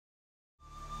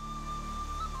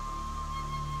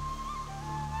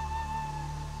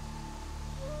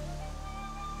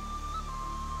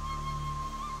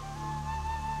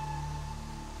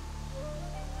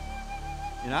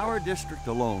In our district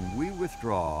alone, we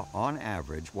withdraw, on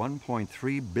average,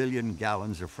 1.3 billion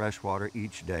gallons of fresh water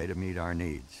each day to meet our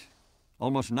needs.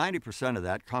 Almost 90% of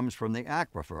that comes from the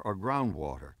aquifer or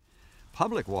groundwater.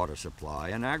 Public water supply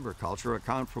and agriculture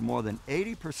account for more than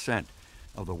 80%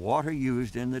 of the water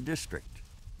used in the district.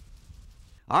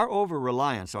 Our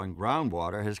over-reliance on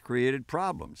groundwater has created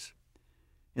problems.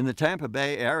 In the Tampa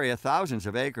Bay area, thousands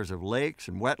of acres of lakes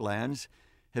and wetlands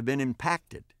have been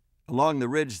impacted. Along the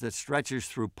ridge that stretches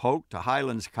through Polk to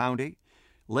Highlands County,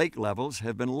 lake levels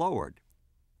have been lowered.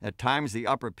 At times, the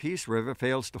upper Peace River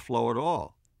fails to flow at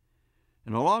all.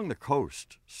 And along the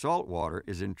coast, salt water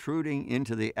is intruding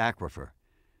into the aquifer,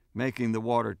 making the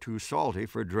water too salty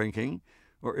for drinking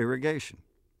or irrigation.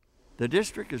 The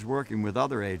district is working with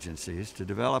other agencies to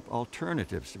develop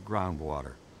alternatives to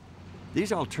groundwater.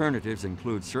 These alternatives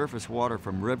include surface water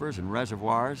from rivers and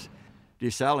reservoirs,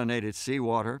 desalinated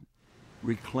seawater,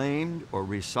 reclaimed or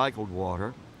recycled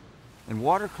water, and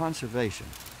water conservation.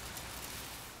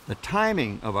 The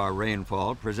timing of our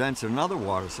rainfall presents another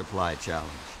water supply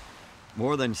challenge.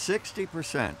 More than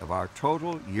 60% of our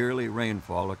total yearly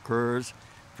rainfall occurs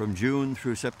from June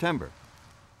through September.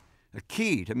 A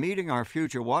key to meeting our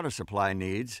future water supply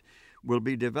needs will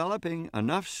be developing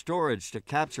enough storage to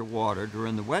capture water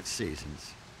during the wet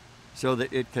seasons so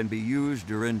that it can be used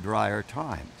during drier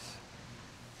times.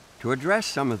 To address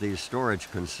some of these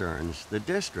storage concerns, the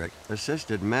district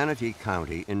assisted Manatee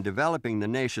County in developing the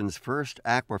nation's first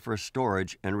aquifer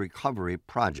storage and recovery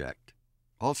project.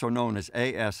 Also known as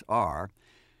ASR,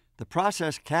 the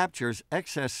process captures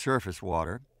excess surface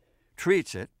water,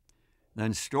 treats it,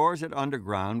 then stores it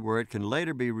underground where it can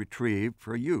later be retrieved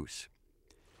for use.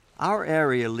 Our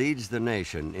area leads the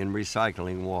nation in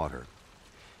recycling water.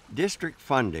 District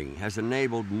funding has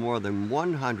enabled more than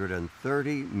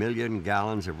 130 million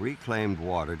gallons of reclaimed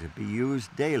water to be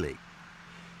used daily.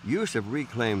 Use of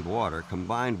reclaimed water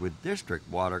combined with district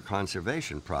water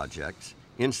conservation projects,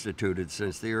 instituted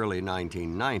since the early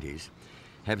 1990s,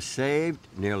 have saved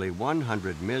nearly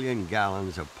 100 million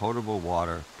gallons of potable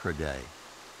water per day.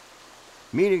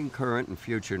 Meeting current and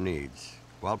future needs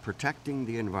while protecting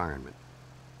the environment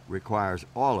requires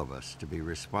all of us to be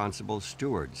responsible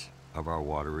stewards of our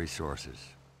water resources.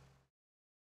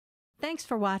 Thanks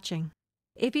for watching.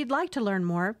 If you'd like to learn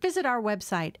more, visit our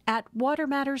website at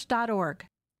watermatters.org.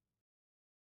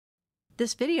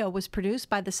 This video was produced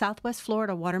by the Southwest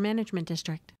Florida Water Management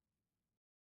District.